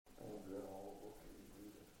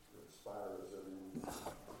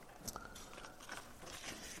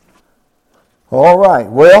All right,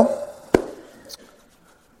 well,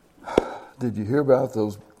 did you hear about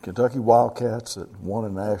those Kentucky Wildcats that won a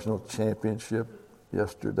national championship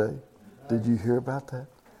yesterday? Did you hear about that?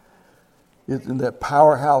 It's in that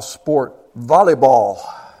powerhouse sport, volleyball.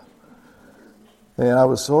 And I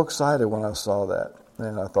was so excited when I saw that.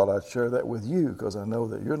 And I thought I'd share that with you because I know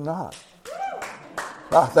that you're not.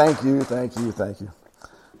 Thank you.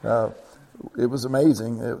 It was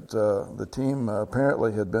amazing. The team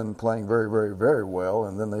apparently had been playing very, very, very well,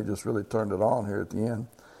 and then they just really turned it on here at the end.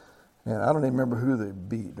 And I don't even remember who they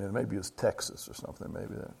beat. Maybe it was Texas or something.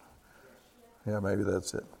 Maybe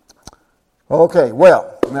that's it. Okay,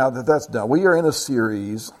 well, now that that's done, we are in a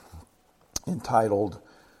series entitled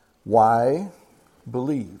Why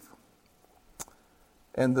Believe?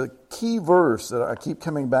 And the key verse that I keep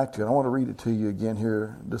coming back to, and I want to read it to you again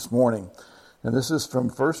here this morning. And this is from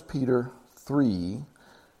 1 Peter 3,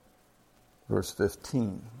 verse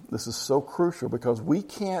 15. This is so crucial because we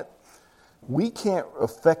can't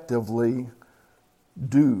effectively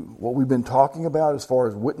do what we've been talking about as far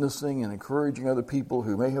as witnessing and encouraging other people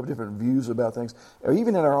who may have different views about things, or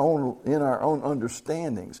even in our own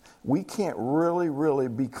understandings. We can't really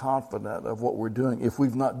be confident of what we're doing if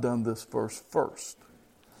we've not done this verse first.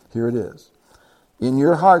 Here it is. In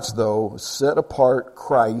your hearts, though, set apart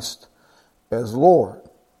Christ as Lord,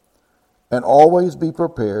 and always be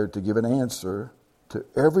prepared to give an answer to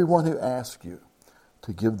everyone who asks you,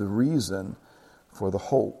 to give the reason for the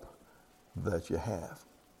hope that you have.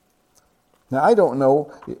 Now, I don't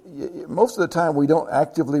know, most of the time we don't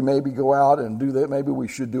actively maybe go out and do that. Maybe we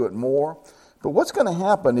should do it more. But what's going to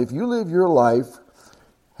happen if you live your life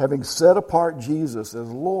having set apart Jesus as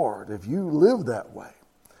Lord, if you live that way,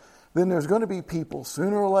 then there's going to be people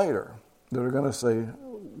sooner or later that are going to say,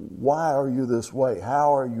 why are you this way?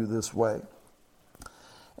 How are you this way?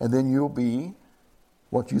 And then you'll be,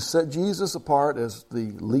 once you set Jesus apart as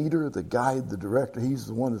the leader, the guide, the director, he's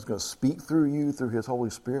the one that's going to speak through you, through his Holy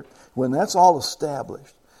Spirit. When that's all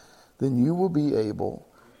established, then you will be able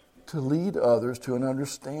to lead others to an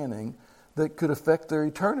understanding that could affect their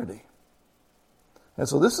eternity. And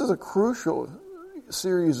so this is a crucial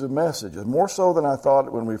series of messages, more so than I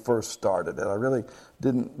thought when we first started it. I really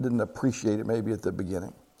didn't appreciate it maybe at the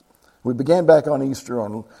beginning. We began back on Easter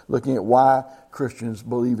on looking at why Christians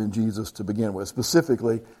believe in Jesus to begin with,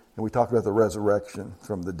 specifically, and we talked about the resurrection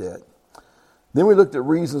from the dead. Then we looked at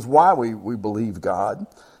reasons why we believe God.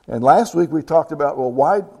 And last week we talked about, well,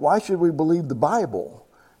 why should we believe the Bible?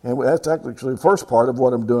 And that's actually the first part of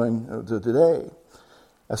what I'm doing today.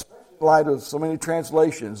 Especially in light of so many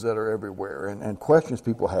translations that are everywhere and questions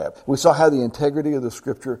people have. We saw how the integrity of the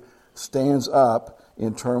Scripture stands up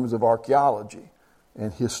in terms of archaeology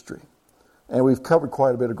and history. And we've covered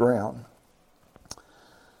quite a bit of ground.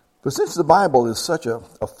 But since the Bible is such a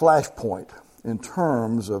flashpoint in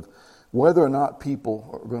terms of whether or not people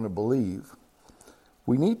are going to believe,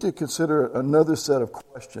 we need to consider another set of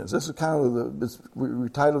questions. This is kind of we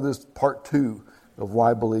titled this Part 2 of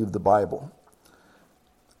Why Believe the Bible.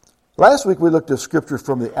 Last week we looked at Scripture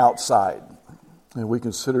from the outside, and we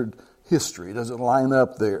considered history. Does it line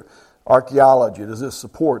up there? Archaeology, does it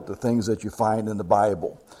support the things that you find in the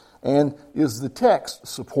Bible? And is the text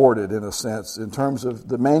supported, in a sense, in terms of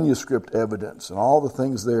the manuscript evidence and all the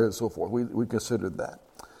things there and so forth? We considered that.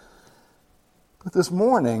 But this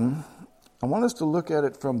morning, I want us to look at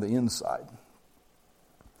it from the inside.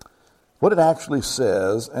 What it actually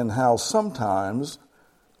says and how sometimes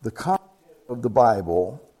the content of the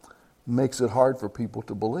Bible makes it hard for people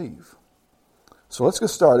to believe. So let's get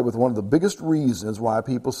started with one of the biggest reasons why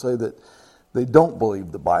people say that they don't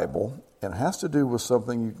believe the Bible, and it has to do with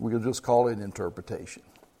something we could just call it interpretation.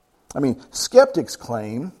 I mean, skeptics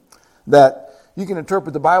claim that you can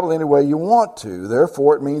interpret the Bible any way you want to,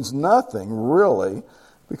 therefore it means nothing really,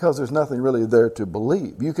 because there's nothing really there to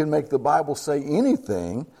believe. You can make the Bible say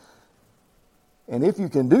anything, and if you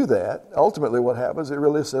can do that, ultimately what happens, it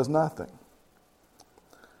really says nothing.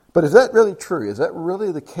 But is that really true? Is that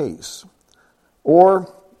really the case?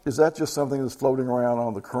 Or is that just something that's floating around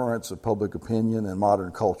on the currents of public opinion and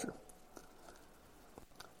modern culture?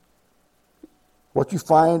 What you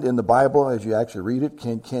find in the Bible as you actually read it,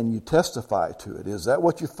 can you testify to it? Is that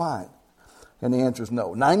what you find? And the answer is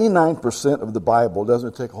no. 99% of the Bible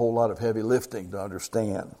doesn't take a whole lot of heavy lifting to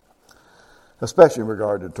understand, especially in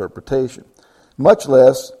regard to interpretation, much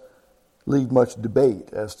less leave much debate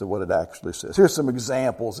as to what it actually says. Here's some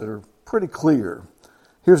examples that are pretty clear.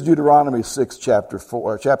 Here's Deuteronomy 6, chapter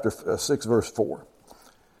 6, verse 4.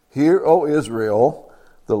 Hear, O Israel,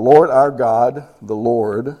 the Lord our God, the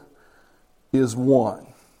Lord, is one.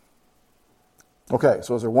 Okay,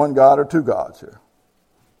 so is there one God or two gods here?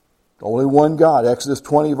 Only one God. Exodus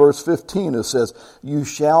 20, verse 15, it says, you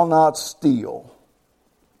shall not steal.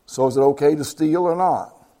 So is it okay to steal or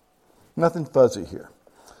not? Nothing fuzzy here.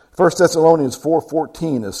 1 Thessalonians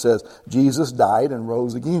 4:14, it says, Jesus died and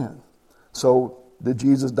rose again. So did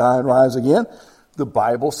Jesus die and rise again? The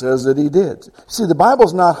Bible says that he did. See, the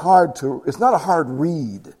Bible's not it's not a hard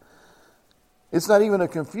read. It's not even a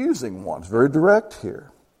confusing one. It's very direct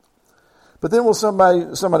here. But then somebody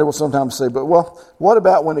will sometimes say, but well, what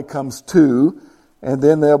about when it comes to, and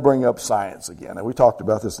then they'll bring up science again. And we talked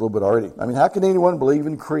about this a little bit already. I mean, how can anyone believe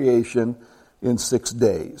in creation in 6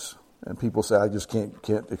 days? And people say, I just can't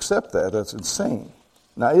accept that. That's insane.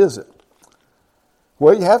 Now, is it?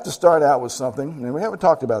 Well, you have to start out with something, and we haven't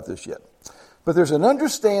talked about this yet. But there's an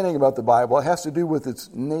understanding about the Bible. It has to do with its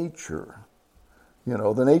nature. You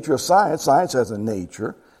know, the nature of science. Science has a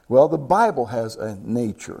nature. Well, the Bible has a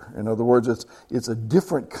nature. In other words, it's a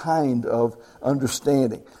different kind of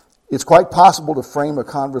understanding. It's quite possible to frame a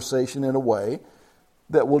conversation in a way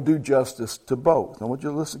that will do justice to both. I want you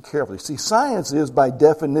to listen carefully. See, science is, by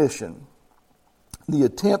definition, the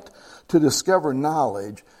attempt to discover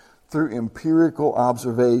knowledge through empirical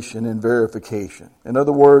observation and verification. In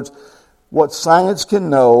other words, what science can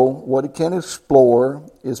know, what it can explore,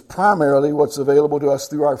 is primarily what's available to us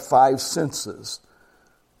through our 5 senses.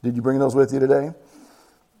 Did you bring those with you today?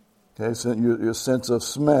 Okay, so your sense of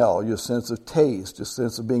smell, your sense of taste, your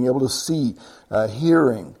sense of being able to see,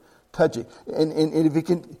 hearing, touching. And if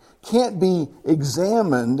it can't be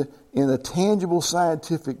examined in a tangible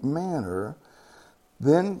scientific manner,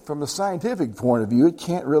 then from a scientific point of view, it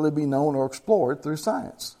can't really be known or explored through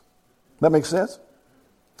science. That makes sense?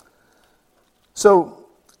 So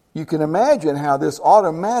you can imagine how this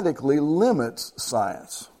automatically limits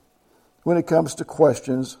science when it comes to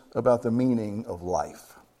questions about the meaning of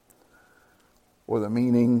life or the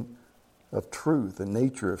meaning of truth, the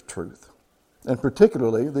nature of truth, and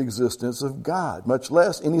particularly the existence of God, much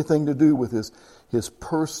less anything to do with his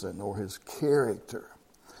person or his character.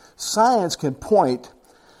 Science can point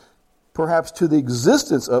perhaps to the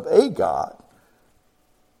existence of a God,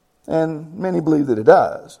 and many believe that it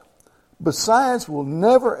does. But science will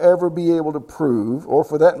never, ever be able to prove, or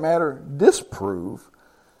for that matter, disprove,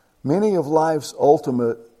 many of life's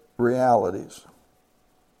ultimate realities.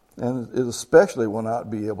 And it especially will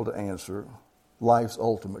not be able to answer life's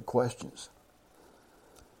ultimate questions.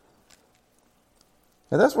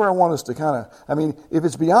 And that's where I want us to if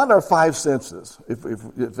it's beyond our 5 senses, if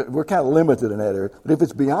we're kind of limited in that area, but if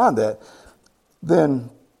it's beyond that,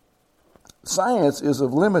 then science is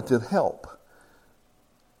of limited help.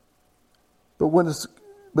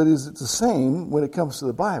 But is it the same when it comes to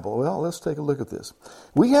the Bible? Well, let's take a look at this.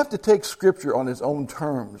 We have to take Scripture on its own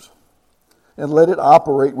terms and let it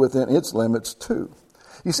operate within its limits too.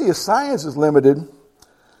 You see, science is limited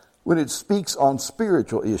when it speaks on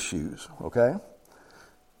spiritual issues, okay?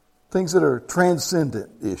 Things that are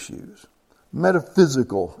transcendent issues,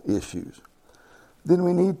 metaphysical issues. Then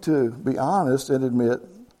we need to be honest and admit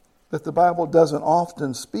that the Bible doesn't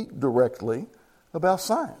often speak directly about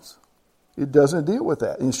science. It doesn't deal with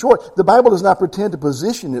that. In short, the Bible does not pretend to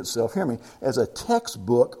position itself, hear me, as a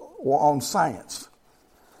textbook on science.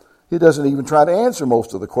 It doesn't even try to answer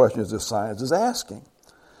most of the questions that science is asking.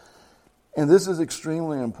 And this is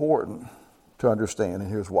extremely important to understand, and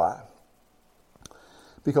here's why.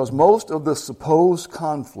 Because most of the supposed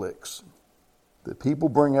conflicts that people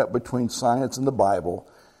bring up between science and the Bible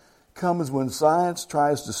comes when science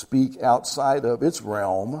tries to speak outside of its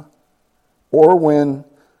realm, or when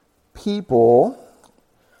people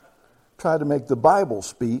try to make the Bible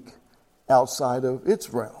speak outside of its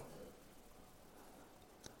realm.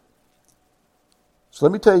 So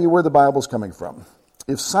let me tell you where the Bible's coming from.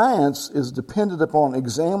 If science is dependent upon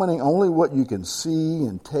examining only what you can see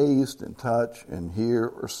and taste and touch and hear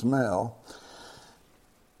or smell,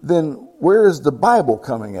 then where is the Bible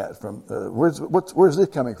coming at from? Where's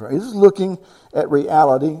it coming from? Is it looking at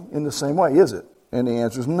reality in the same way, is it? And the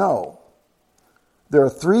answer is no. There are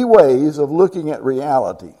 3 ways of looking at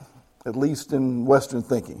reality, at least in Western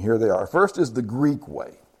thinking. Here they are. First is the Greek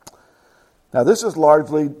way. Now, this is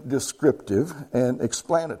largely descriptive and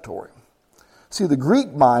explanatory. See, the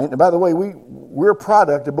Greek mind, and by the way, we're a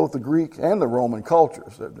product of both the Greek and the Roman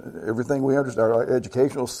cultures. Everything we understand, our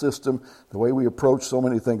educational system, the way we approach so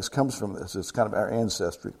many things comes from this. It's kind of our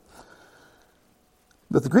ancestry.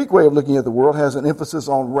 But the Greek way of looking at the world has an emphasis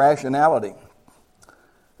on rationality.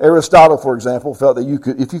 Aristotle, for example, felt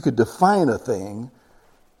that if you could define a thing,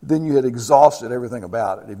 then you had exhausted everything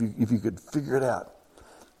about it, if you could figure it out.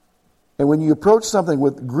 And when you approach something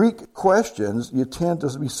with Greek questions, you tend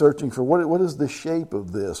to be searching for what is the shape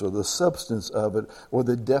of this, or the substance of it, or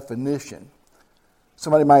the definition.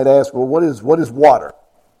 Somebody might ask, well, what is water?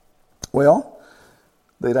 Well,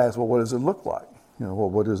 they'd ask, well, what does it look like?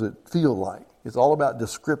 Well, what does it feel like? It's all about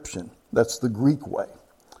description. That's the Greek way.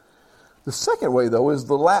 The second way, though, is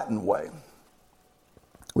the Latin way,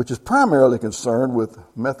 which is primarily concerned with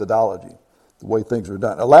methodology, the way things are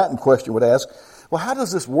done. A Latin question would ask, well, how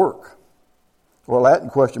does this work? Or a Latin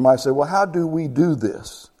question might say, well, how do we do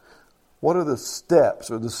this? What are the steps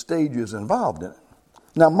or the stages involved in it?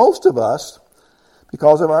 Now, most of us,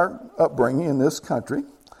 because of our upbringing in this country,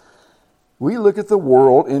 we look at the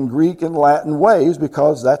world in Greek and Latin ways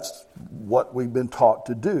because that's what we've been taught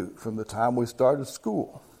to do from the time we started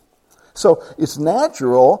school. So it's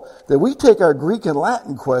natural that we take our Greek and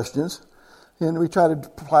Latin questions and we try to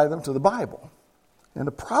apply them to the Bible. And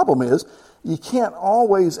the problem is, you can't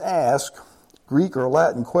always ask Greek or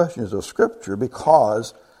Latin questions of Scripture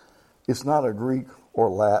because it's not a Greek or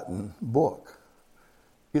Latin book.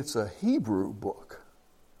 It's a Hebrew book.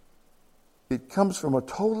 It comes from a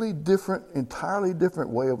totally different, entirely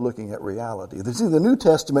different way of looking at reality. See, the New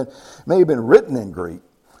Testament may have been written in Greek,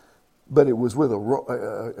 but it was with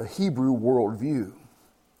a Hebrew worldview.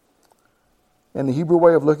 And the Hebrew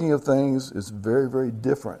way of looking at things is very, very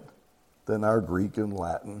different than our Greek and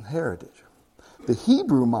Latin heritage. The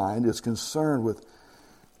Hebrew mind is concerned with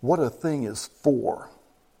what a thing is for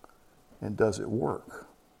and does it work.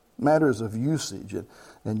 Matters of usage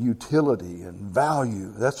and utility and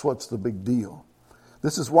value. That's what's the big deal.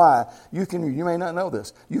 This is why you may not know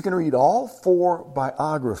this. You can read all 4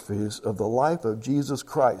 biographies of the life of Jesus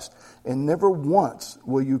Christ, and never once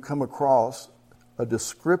will you come across a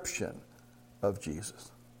description of Jesus.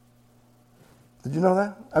 Did you know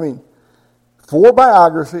that? I mean, 4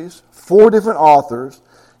 biographies, 4 different authors,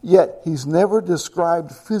 yet he's never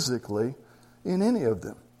described physically in any of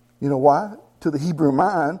them. You know why? To the Hebrew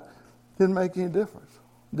mind, didn't make any difference.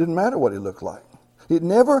 Didn't matter what he looked like. It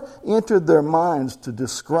never entered their minds to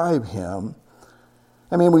describe him.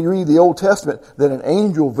 I mean, we read the Old Testament that an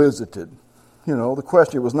angel visited. The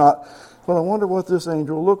question was not, well, I wonder what this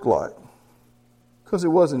angel looked like. Because it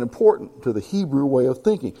wasn't important to the Hebrew way of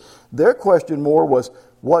thinking. Their question more was,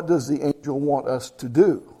 what does the angel want us to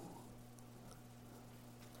do?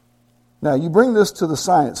 Now, you bring this to the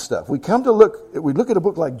science stuff. We look at a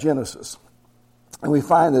book like Genesis, and we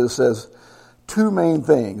find that it says 2 main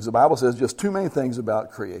things. The Bible says just 2 main things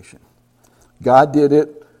about creation. God did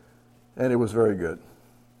it, and it was very good.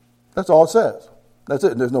 That's all it says. That's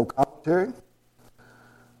it. There's no commentary.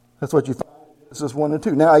 That's what you find in Genesis 1 and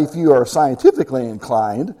 2. Now, if you are scientifically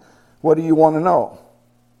inclined, what do you want to know?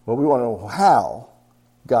 Well, we want to know how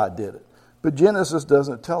God did it. But Genesis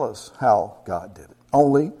doesn't tell us how God did it.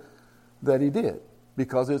 Only that he did.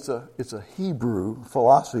 Because it's a Hebrew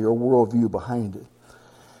philosophy or worldview behind it.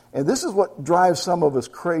 And this is what drives some of us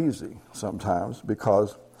crazy sometimes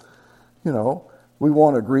because, we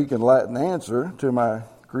want a Greek and Latin answer to my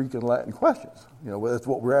Greek and Latin questions. That's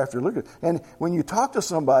what we're after looking at. And when you talk to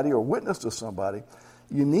somebody or witness to somebody,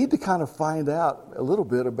 you need to kind of find out a little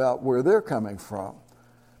bit about where they're coming from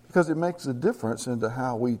because it makes a difference into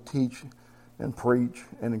how we teach and preach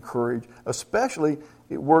and encourage. Especially,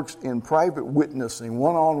 it works in private witnessing,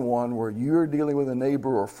 one-on-one, where you're dealing with a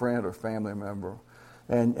neighbor or friend or family member.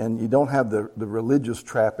 And you don't have the religious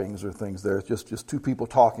trappings or things there. It's just 2 people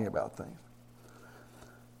talking about things.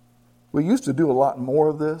 We used to do a lot more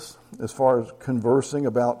of this as far as conversing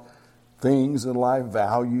about things in life,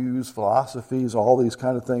 values, philosophies, all these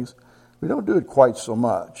kind of things. We don't do it quite so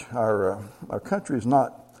much. Our country is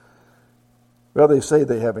not, well, they say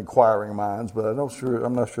they have inquiring minds, but I'm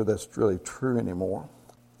not sure that's really true anymore.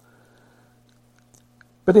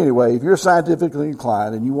 But anyway, if you're scientifically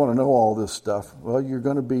inclined and you want to know all this stuff, well, you're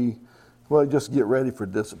going to be, just get ready for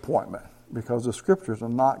disappointment because the Scriptures are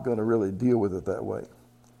not going to really deal with it that way.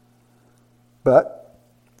 But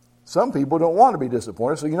some people don't want to be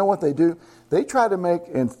disappointed, so you know what they do? They try to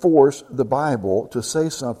and force the Bible to say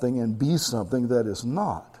something and be something that is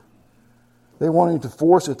not. They want to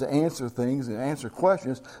force it to answer things and answer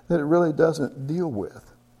questions that it really doesn't deal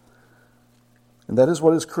with. And that is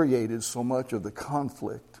what has created so much of the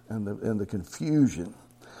conflict and the confusion.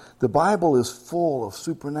 The Bible is full of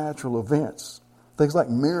supernatural events. Things like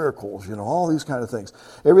miracles, all these kind of things.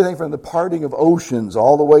 Everything from the parting of oceans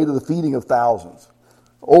all the way to the feeding of thousands.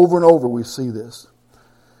 Over and over we see this.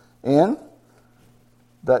 And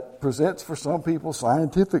that presents for some people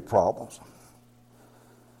scientific problems.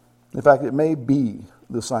 In fact, it may be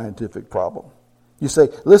the scientific problem. You say,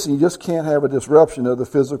 listen, you just can't have a disruption of the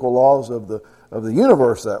physical laws of the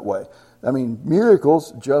universe that way. I mean,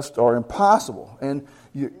 miracles just are impossible. And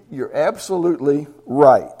you're absolutely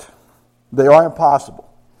right. They are impossible.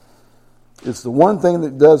 It's the one thing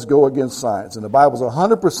that does go against science. And the Bible's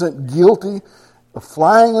 100% guilty of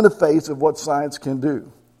flying in the face of what science can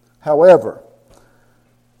do. However,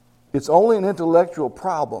 it's only an intellectual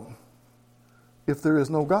problem if there is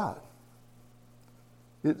no God.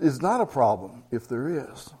 It is not a problem if there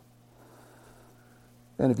is.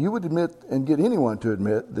 And if you would admit and get anyone to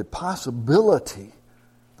admit the possibility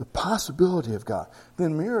of God,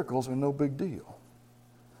 then miracles are no big deal.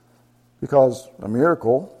 Because a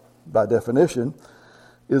miracle, by definition,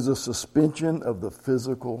 is a suspension of the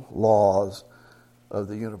physical laws of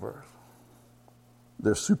the universe.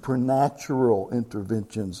 They're supernatural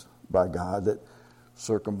interventions by God that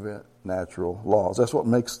circumvent natural laws. That's what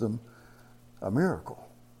makes them a miracle.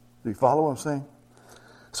 Do you follow what I'm saying?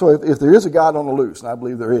 So if there is a God on the loose, and I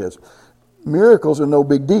believe there is, miracles are no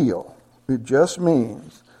big deal. It just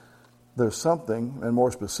means there's something, and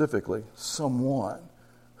more specifically, someone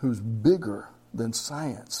who's bigger than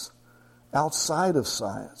science, outside of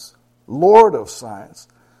science, Lord of science,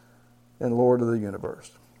 and Lord of the universe.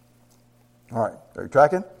 All right, are you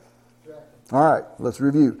tracking? All right, let's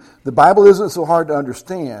review. The Bible isn't so hard to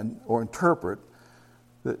understand or interpret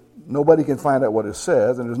that nobody can find out what it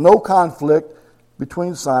says, and there's no conflict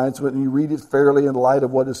between science when you read it fairly in light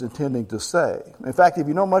of what it's intending to say. In fact, if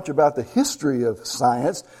you know much about the history of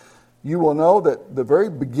science, you will know that the very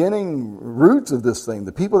beginning roots of this thing,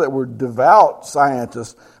 the people that were devout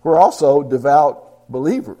scientists, were also devout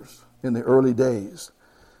believers in the early days.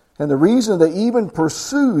 And the reason they even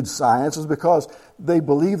pursued science is because they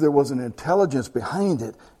believed there was an intelligence behind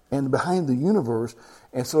it and behind the universe.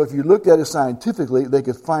 And so if you looked at it scientifically, they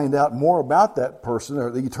could find out more about that person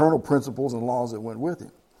or the eternal principles and laws that went with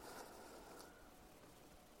him.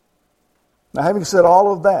 Now, having said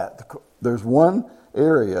all of that, there's one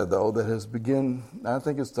area, though, that has begun, I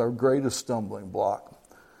think it's our greatest stumbling block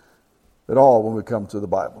at all when we come to the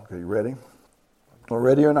Bible. Okay, you ready? Well,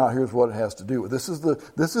 ready or not, here's what it has to do with. This is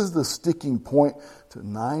the sticking point to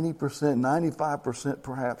 90%, 95%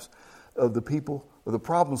 perhaps of the people, of the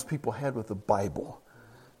problems people had with the Bible.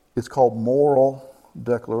 It's called moral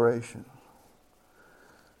declaration.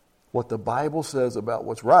 What the Bible says about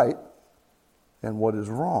what's right and what is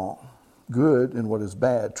wrong, good and what is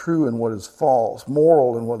bad, true and what is false,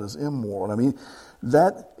 moral and what is immoral. I mean,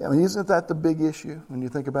 isn't that the big issue when you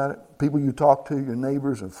think about it? People you talk to, your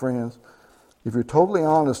neighbors and friends. If you're totally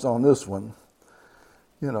honest on this one,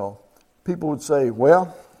 people would say,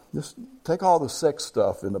 well, just take all the sex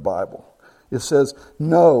stuff in the Bible. It says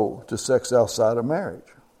no to sex outside of marriage.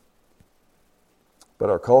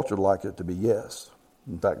 But our culture would like it to be yes.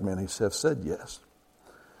 In fact, many have said yes.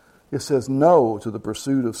 It says no to the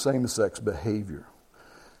pursuit of same-sex behavior.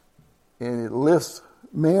 And it lifts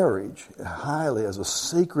marriage highly as a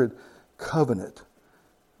sacred covenant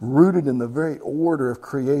rooted in the very order of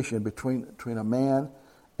creation between a man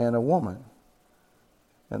and a woman.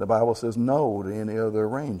 And the Bible says no to any other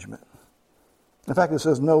arrangement. In fact, it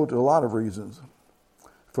says no to a lot of reasons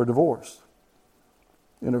for divorce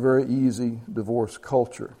in a very easy divorce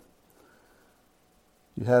culture.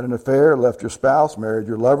 You had an affair, left your spouse, married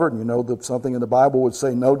your lover, and you know that something in the Bible would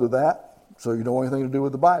say no to that, so you don't want anything to do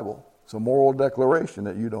with the Bible. It's a moral declaration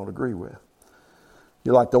that you don't agree with.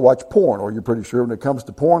 You like to watch porn, or you're pretty sure when it comes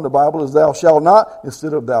to porn, the Bible is thou shalt not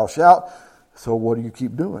instead of thou shalt. So what do you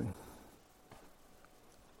keep doing?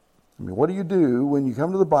 I mean, what do you do when you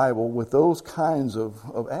come to the Bible with those kinds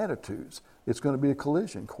of attitudes? It's going to be a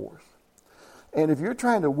collision course. And if you're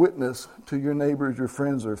trying to witness to your neighbors, your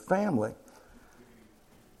friends, or family,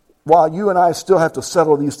 while you and I still have to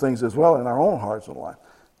settle these things as well in our own hearts and life,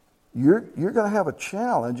 you're going to have a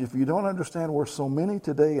challenge if you don't understand where so many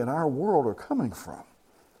today in our world are coming from.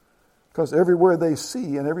 Because everywhere they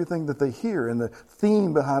see and everything that they hear and the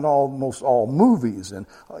theme behind almost all movies and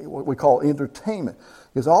what we call entertainment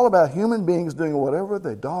is all about human beings doing whatever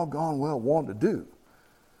they doggone well want to do.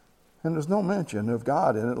 And there's no mention of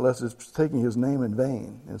God in it unless it's taking his name in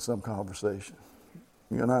vain in some conversation.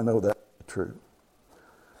 You and I know that's true.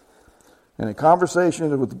 And in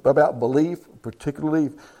conversations about belief, particularly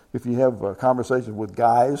if you have a conversation with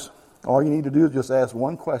guys, all you need to do is just ask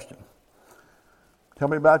one question. Tell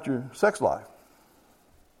me about your sex life.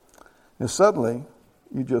 And suddenly,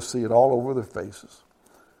 you just see it all over their faces.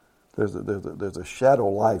 There's a shadow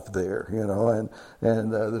life there,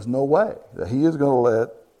 and there's no way that he is going to let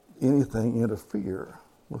anything interfere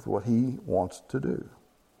with what he wants to do.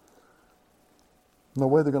 No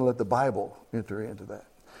way they're going to let the Bible enter into that.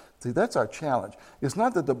 See, that's our challenge. It's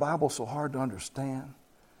not that the Bible's so hard to understand.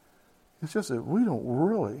 It's just that we don't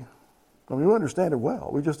really I mean, we understand it well.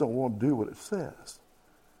 We just don't want to do what it says.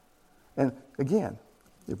 And again,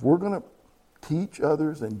 if we're going to teach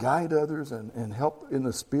others and guide others and help in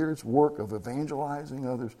the Spirit's work of evangelizing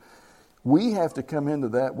others, we have to come into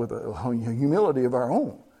that with a humility of our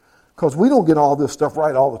own. Because we don't get all this stuff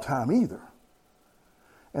right all the time either.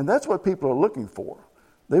 And that's what people are looking for.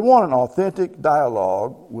 They want an authentic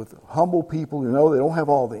dialogue with humble people who know they don't have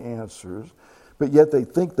all the answers, but yet they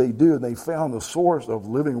think they do, and they found the source of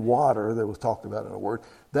living water that was talked about in the Word.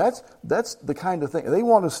 That's the kind of thing. They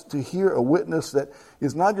want us to hear a witness that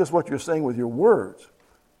is not just what you're saying with your words,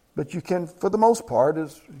 but you can, for the most part,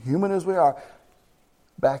 as human as we are,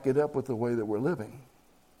 back it up with the way that we're living.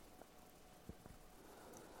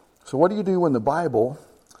 So what do you do when the Bible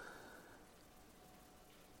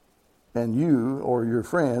and you or your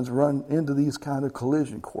friends run into these kind of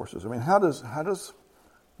collision courses? I mean, how does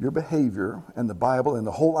your behavior and the Bible and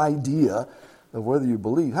the whole idea of whether you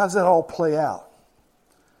believe, how does that all play out?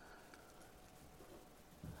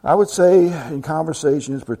 I would say in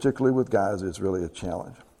conversations, particularly with guys, it's really a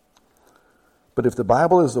challenge. But if the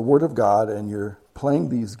Bible is the Word of God and you're playing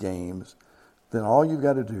these games, then all you've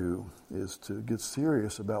got to do is to get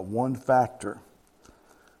serious about one factor,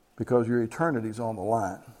 because your eternity's on the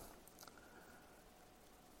line.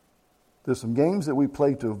 There's some games that we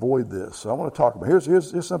play to avoid this. So I want to talk about,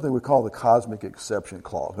 here's something we call the cosmic exception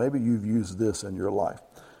clause. Maybe you've used this in your life.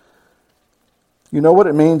 You know what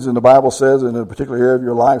it means, and the Bible says in a particular area of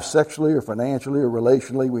your life, sexually or financially or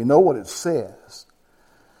relationally. We know what it says.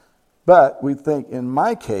 But we think, in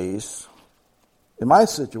my case, in my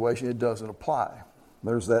situation, it doesn't apply.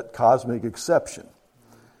 There's that cosmic exception.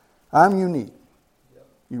 I'm unique.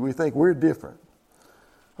 We think we're different.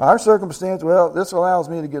 Our circumstance, well, this allows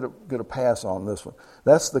me to get a pass on this one.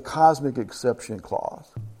 That's the cosmic exception clause.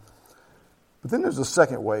 But then there's a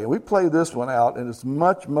second way, and we play this one out, and it's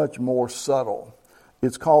much, much more subtle.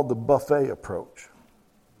 It's called the buffet approach.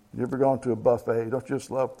 You ever gone to a buffet? Don't you just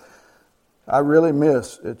love? I really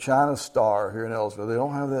miss at China Star here in Ellisville. They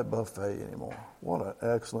don't have that buffet anymore. What an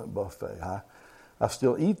excellent buffet. I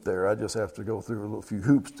still eat there. I just have to go through a few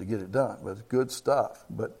hoops to get it done. But it's good stuff.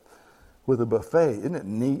 But with a buffet, isn't it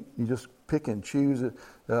neat? You just pick and choose it.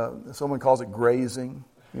 Someone calls it grazing,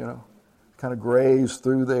 kind of graze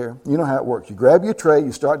through there. You know how it works. You grab your tray,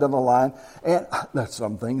 you start down the line, and there's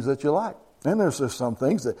some things that you like. And there's just some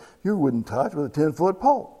things that you wouldn't touch with a 10-foot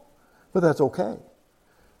pole. But that's okay.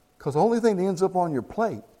 Because the only thing that ends up on your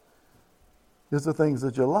plate is the things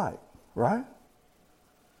that you like, right?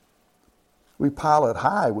 We pile it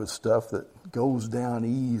high with stuff that goes down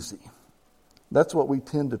easy. That's what we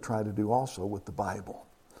tend to try to do also with the Bible.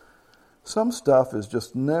 Some stuff is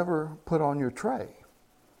just never put on your tray.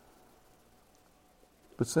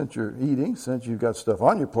 But since you're eating, since you've got stuff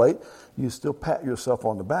on your plate, you still pat yourself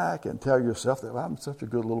on the back and tell yourself that, well, I'm such a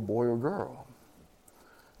good little boy or girl.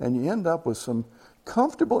 And you end up with some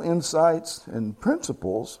comfortable insights and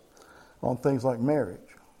principles on things like marriage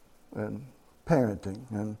and parenting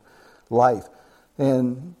and life.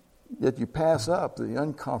 And yet you pass up the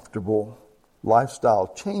uncomfortable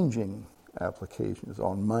lifestyle changing applications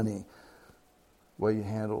on money, the way you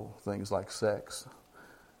handle things like sex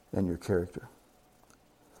and your character.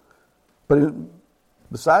 But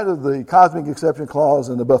beside of the cosmic exception clause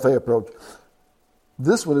and the buffet approach,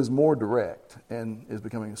 this one is more direct and is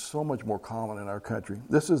becoming so much more common in our country.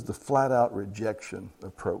 This is the flat-out rejection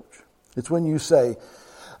approach. It's when you say,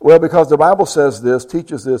 well, because the Bible says this,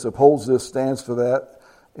 teaches this, upholds this, stands for that,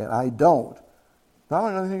 and I don't. I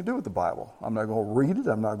don't have anything to do with the Bible. I'm not going to read it.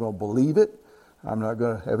 I'm not going to believe it. I'm not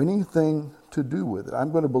going to have anything to do with it.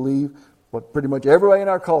 I'm going to believe what pretty much everybody in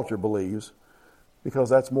our culture believes, because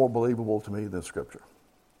that's more believable to me than Scripture.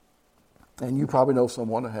 And you probably know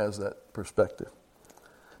someone that has that perspective.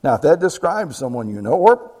 Now, if that describes someone you know,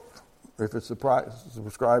 or if it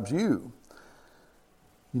describes you,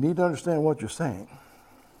 you need to understand what you're saying.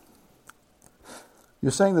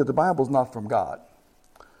 You're saying that the Bible's not from God,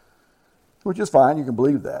 which is fine. You can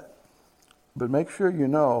believe that. But make sure you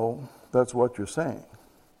know that's what you're saying.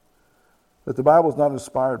 That the Bible's not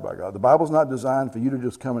inspired by God. The Bible's not designed for you to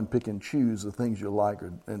just come and pick and choose the things you like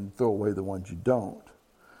and throw away the ones you don't.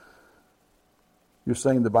 You're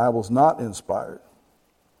saying the Bible's not inspired.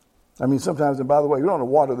 I mean, sometimes, and by the way, we don't want to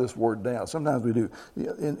water this word down. Sometimes we do.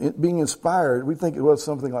 In being inspired, we think it was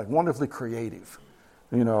something like wonderfully creative,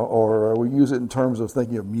 or we use it in terms of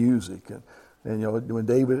thinking of music. And when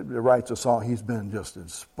David writes a song, he's been just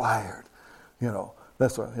inspired.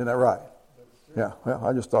 That's right. Isn't that right? Yeah, well,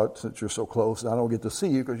 I just thought since you're so close, I don't get to see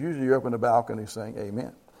you, because usually you're up in the balcony saying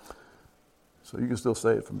amen. So you can still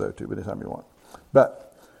say it from there too, anytime you want.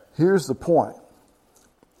 But here's the point.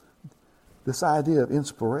 this idea of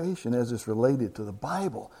inspiration as it's related to the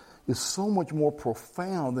Bible is so much more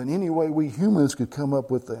profound than any way we humans could come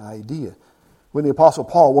up with the idea. When the Apostle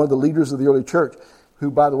Paul, one of the leaders of the early church, who,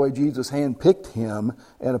 by the way, Jesus handpicked him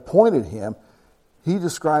and appointed him, he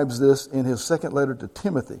describes this in his second letter to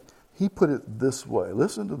Timothy. He put it this way.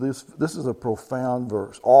 Listen to this. This is a profound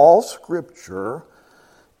verse. All Scripture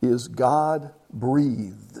is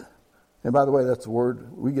God-breathed. And by the way, that's the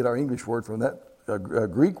word, we get our English word from that, a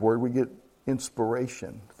Greek word, we get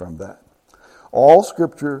inspiration from that. All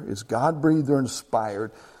Scripture is God-breathed or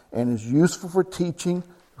inspired and is useful for teaching,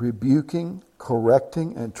 rebuking,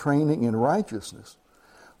 correcting, and training in righteousness.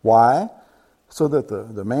 Why? So that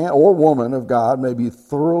the man or woman of God may be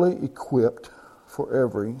thoroughly equipped for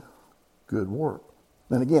every good work.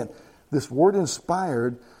 And again, this word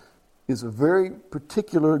inspired is a very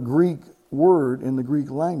particular Greek word in the Greek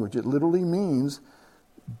language. It literally means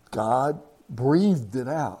God breathed it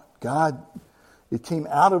out. It came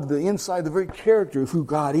out of the inside, the very character of who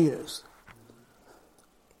God is.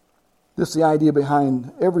 This is the idea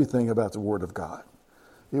behind everything about the Word of God.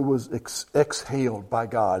 It was exhaled by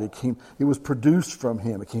God. It was produced from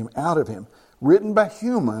Him. It came out of Him. Written by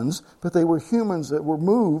humans, but they were humans that were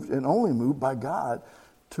moved and only moved by God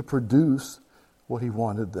to produce what He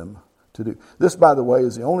wanted them to do. This, by the way,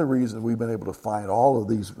 is the only reason we've been able to find all of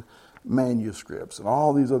these manuscripts and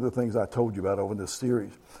all these other things I told you about over this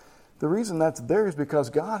series. The reason that's there is because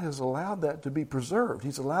God has allowed that to be preserved.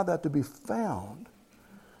 He's allowed that to be found.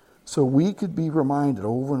 So we could be reminded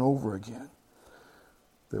over and over again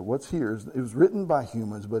that what's here, it was written by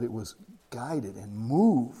humans, but it was guided and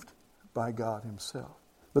moved by God Himself.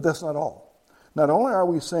 But that's not all. Not only are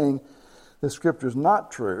we saying that Scripture is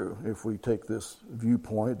not true, if we take this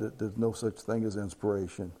viewpoint that there's no such thing as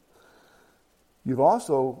inspiration, you've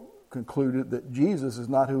also concluded that Jesus is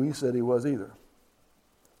not who He said He was either.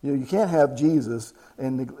 You can't have Jesus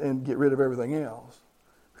and get rid of everything else,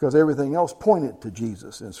 because everything else pointed to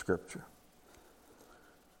Jesus in Scripture.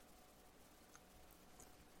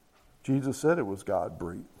 Jesus said it was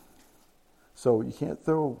God-breathed. So you can't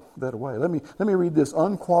throw that away. Let me read this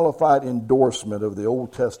unqualified endorsement of the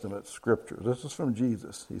Old Testament Scriptures. This is from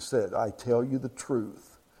Jesus. He said, "I tell you the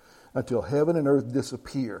truth, until heaven and earth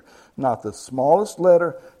disappear, not the smallest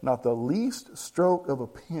letter, not the least stroke of a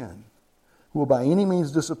pen will by any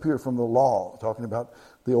means disappear from the law," talking about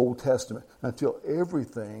the Old Testament, "until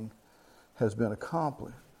everything has been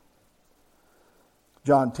accomplished."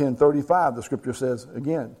 John 10:35, the Scripture says,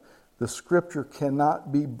 again, the Scripture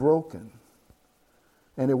cannot be broken.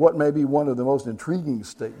 And in what may be one of the most intriguing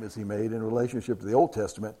statements He made in relationship to the Old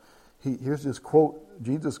Testament, here's this quote.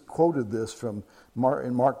 Jesus quoted this from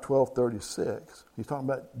in Mark 12:36. He's talking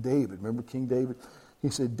about David. Remember King David? He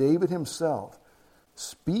said, David himself,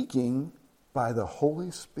 speaking by the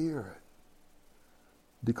Holy Spirit,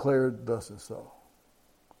 declared thus and so.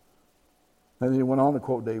 And then he went on to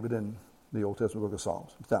quote David in the Old Testament book of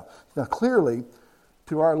Psalms. Now clearly,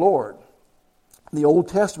 to our Lord, the Old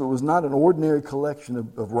Testament was not an ordinary collection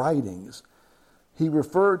of writings. He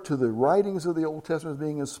referred to the writings of the Old Testament as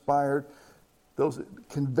being inspired, those that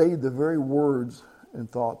conveyed the very words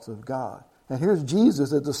and thoughts of God. And here's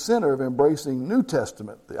Jesus at the center of embracing New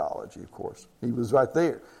Testament theology, of course. He was right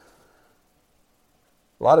there.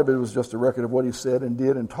 A lot of it was just a record of what He said and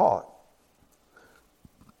did and taught.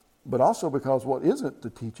 But also because what isn't the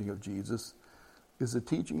teaching of Jesus is the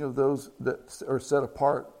teaching of those that are set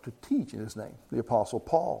apart to teach in His name. The Apostle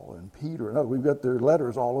Paul and Peter and others. We've got their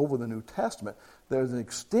letters all over the New Testament. There's an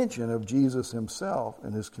extension of Jesus Himself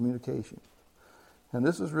and His communication. And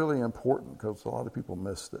this is really important because a lot of people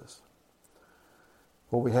miss this.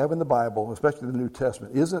 What we have in the Bible, especially the New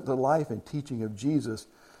Testament, isn't the life and teaching of Jesus.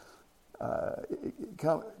 It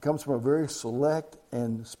comes from a very select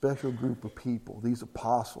and special group of people, these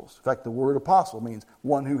apostles. In fact, the word apostle means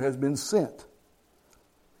one who has been sent.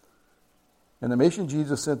 And the mission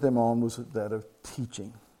Jesus sent them on was that of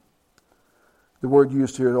teaching. The word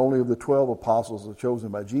used here is only of the 12 apostles chosen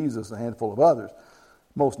by Jesus, a handful of others,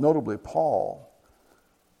 most notably Paul.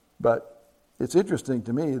 But it's interesting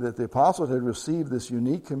to me that the apostles had received this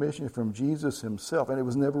unique commission from Jesus Himself, and it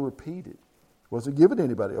was never repeated. It wasn't given to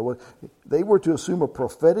anybody. They were to assume a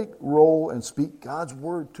prophetic role and speak God's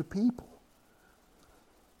word to people.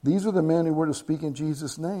 These are the men who were to speak in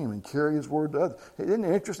Jesus' name and carry His word to others. Isn't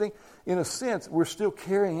it interesting? In a sense, we're still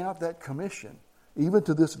carrying out that commission, even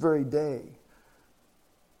to this very day.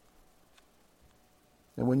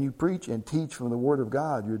 And when you preach and teach from the Word of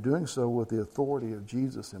God, you're doing so with the authority of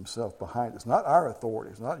Jesus Himself behind it. It's not our authority.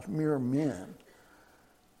 It's not mere men.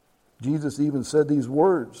 Jesus even said these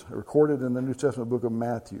words, recorded in the New Testament book of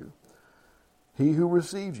Matthew. He who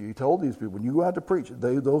receives you, he told these people, when you go out to preach,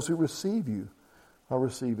 those who receive you are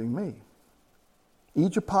receiving me.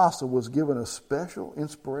 Each apostle was given a special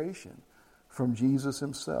inspiration from Jesus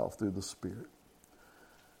himself through the Spirit.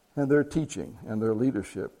 And their teaching and their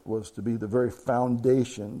leadership was to be the very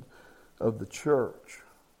foundation of the church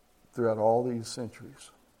throughout all these centuries.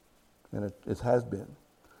 And it has been.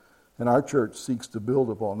 And our church seeks to build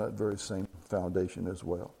upon that very same foundation as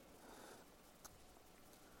well.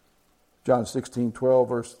 John 16:12,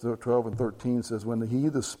 verse 12 and 13 says, when he,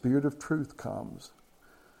 the Spirit of truth, comes,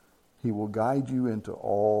 he will guide you into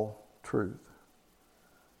all truth.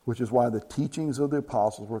 Which is why the teachings of the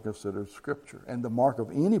apostles were considered Scripture. And the mark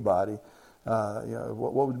of anybody,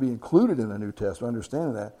 what would be included in the New Testament,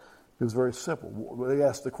 understanding that, it was very simple. They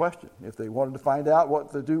asked the question, if they wanted to find out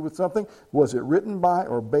what to do with something, was it written by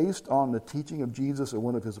or based on the teaching of Jesus or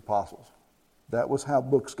one of his apostles? That was how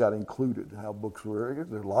books got included, how books were.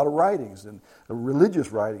 There are a lot of writings, and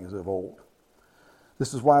religious writings of old.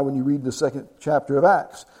 This is why when you read the second chapter of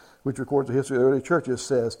Acts, which records the history of the early church, it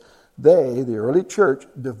says, they, the early church,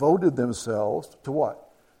 devoted themselves to what?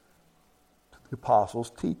 To the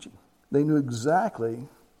apostles' teaching. They knew exactly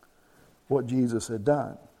what Jesus had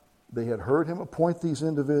done. They had heard him appoint these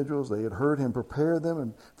individuals. They had heard him prepare them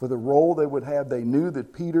and for the role they would have. They knew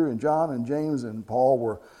that Peter and John and James and Paul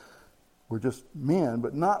were just men,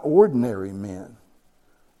 but not ordinary men,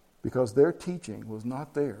 because their teaching was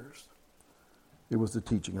not theirs. It was the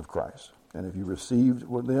teaching of Christ. And if you received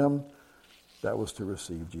with them, that was to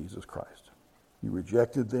receive Jesus Christ. You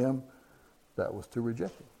rejected them, that was to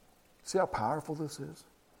reject him. See how powerful this is?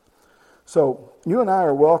 So you and I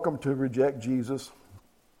are welcome to reject Jesus,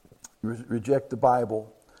 reject the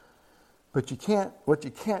Bible, but what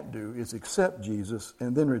you can't do is accept Jesus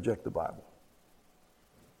and then reject the Bible.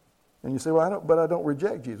 And you say, well, I don't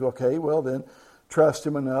reject Jesus. Okay, well then, trust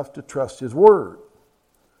him enough to trust his word.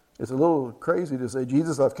 It's a little crazy to say,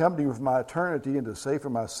 Jesus, I've come to you for my eternity and to save for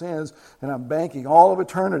my sins, and I'm banking all of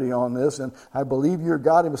eternity on this, and I believe you're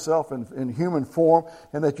God himself in human form,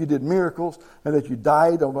 and that you did miracles, and that you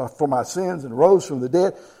died for my sins and rose from the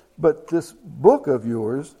dead. But this book of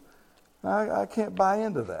yours, I can't buy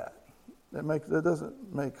into that. That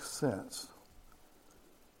doesn't make sense.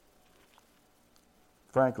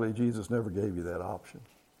 Frankly, Jesus never gave you that option.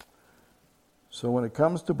 So when it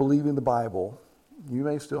comes to believing the Bible, you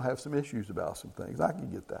may still have some issues about some things. I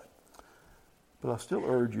can get that. But I still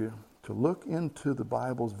urge you to look into the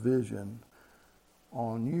Bible's vision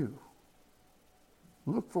on you.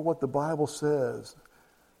 Look for what the Bible says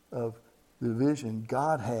of the vision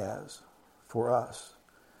God has for us,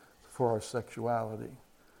 for our sexuality,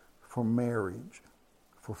 for marriage,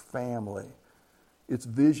 for family. Its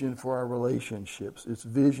vision for our relationships. Its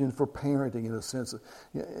vision for parenting, in a sense of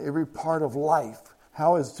every part of life.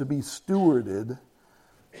 How is to be stewarded,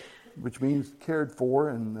 which means cared for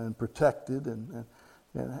and protected, and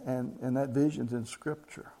that vision's in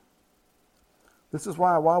Scripture. This is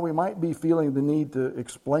why, while we might be feeling the need to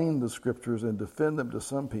explain the Scriptures and defend them to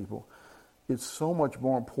some people, it's so much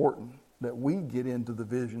more important that we get into the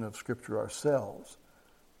vision of Scripture ourselves.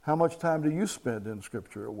 How much time do you spend in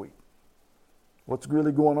Scripture a week? What's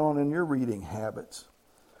really going on in your reading habits?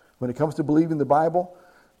 When it comes to believing the Bible,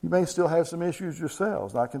 you may still have some issues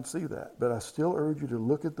yourselves. I can see that. But I still urge you to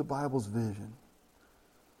look at the Bible's vision.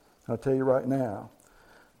 I'll tell you right now,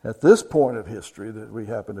 at this point of history that we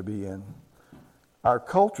happen to be in, our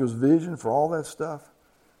culture's vision for all that stuff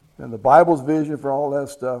and the Bible's vision for all that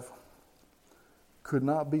stuff could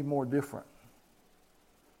not be more different.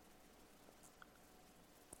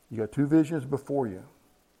 You got two visions before you.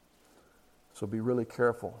 So be really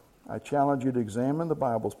careful. I challenge you to examine the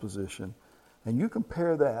Bible's position, and you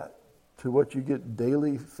compare that to what you get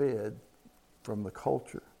daily fed from the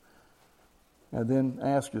culture. And then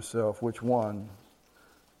ask yourself which one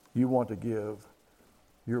you want to give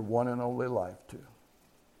your one and only life to.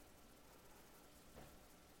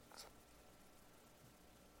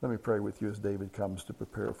 Let me pray with you as David comes to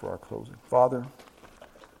prepare for our closing. Father,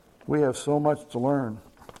 we have so much to learn.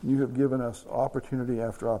 You have given us opportunity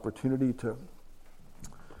after opportunity to.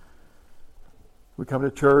 We come to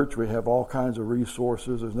church, we have all kinds of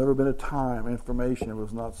resources. There's never been a time information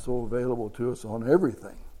was not so available to us on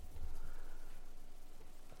everything.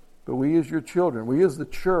 But we as your children, we as the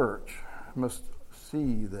church, must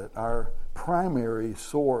see that our primary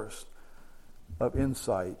source of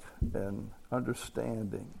insight and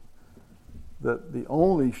understanding, that the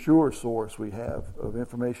only sure source we have of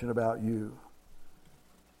information about you,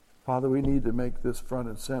 Father, we need to make this front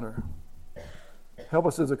and center. Help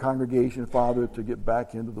us as a congregation, Father, to get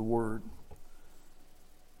back into the Word.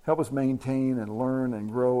 Help Help us maintain and learn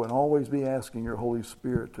and grow and always be asking your Holy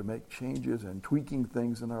Spirit to make changes and tweaking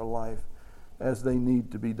things in our life as they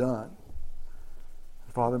need to be done.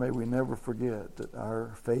 Father, may we never forget that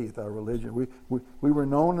our faith, our religion, we were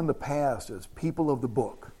known in the past as people of the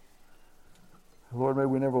book. Lord, may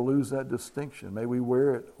we never lose that distinction. May we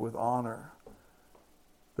wear it with honor.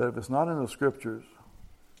 That if it's not in the Scriptures,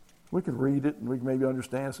 we can read it and we can maybe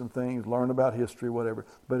understand some things, learn about history, whatever.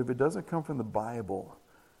 But if it doesn't come from the Bible,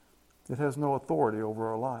 it has no authority over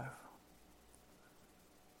our life.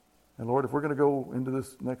 And Lord, if we're going to go into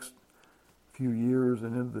this next few years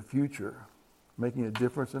and into the future, making a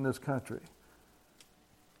difference in this country,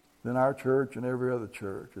 then our church and every other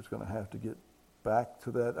church is going to have to get back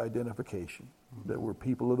to that identification, that we're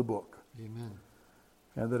people of the book. Amen.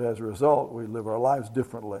 And that as a result, we live our lives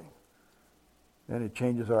differently. And it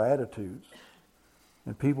changes our attitudes.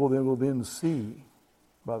 And people then will then see,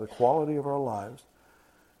 by the quality of our lives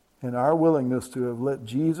and our willingness to have let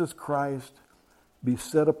Jesus Christ be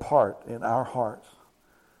set apart in our hearts,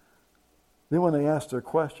 then when they ask their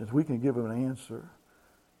questions, we can give them an answer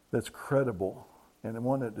that's credible and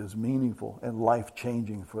one that is meaningful and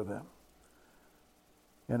life-changing for them.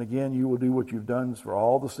 And again, you will do what you've done for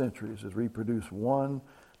all the centuries, is reproduce one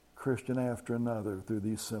Christian after another through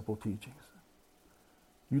these simple teachings.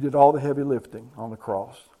 You did all the heavy lifting on the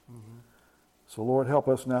cross. Mm-hmm. So Lord, help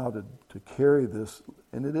us now to carry this.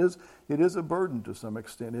 And it is a burden to some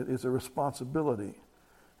extent. It is a responsibility.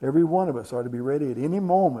 Every one of us are to be ready at any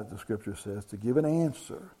moment, the Scripture says, to give an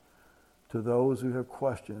answer to those who have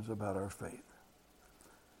questions about our faith.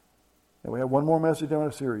 And we have one more message in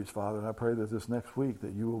our series, Father, and I pray that this next week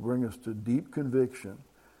that you will bring us to deep conviction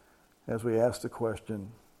as we ask the question,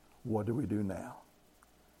 what do we do now?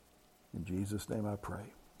 In Jesus' name I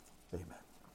pray. Amen.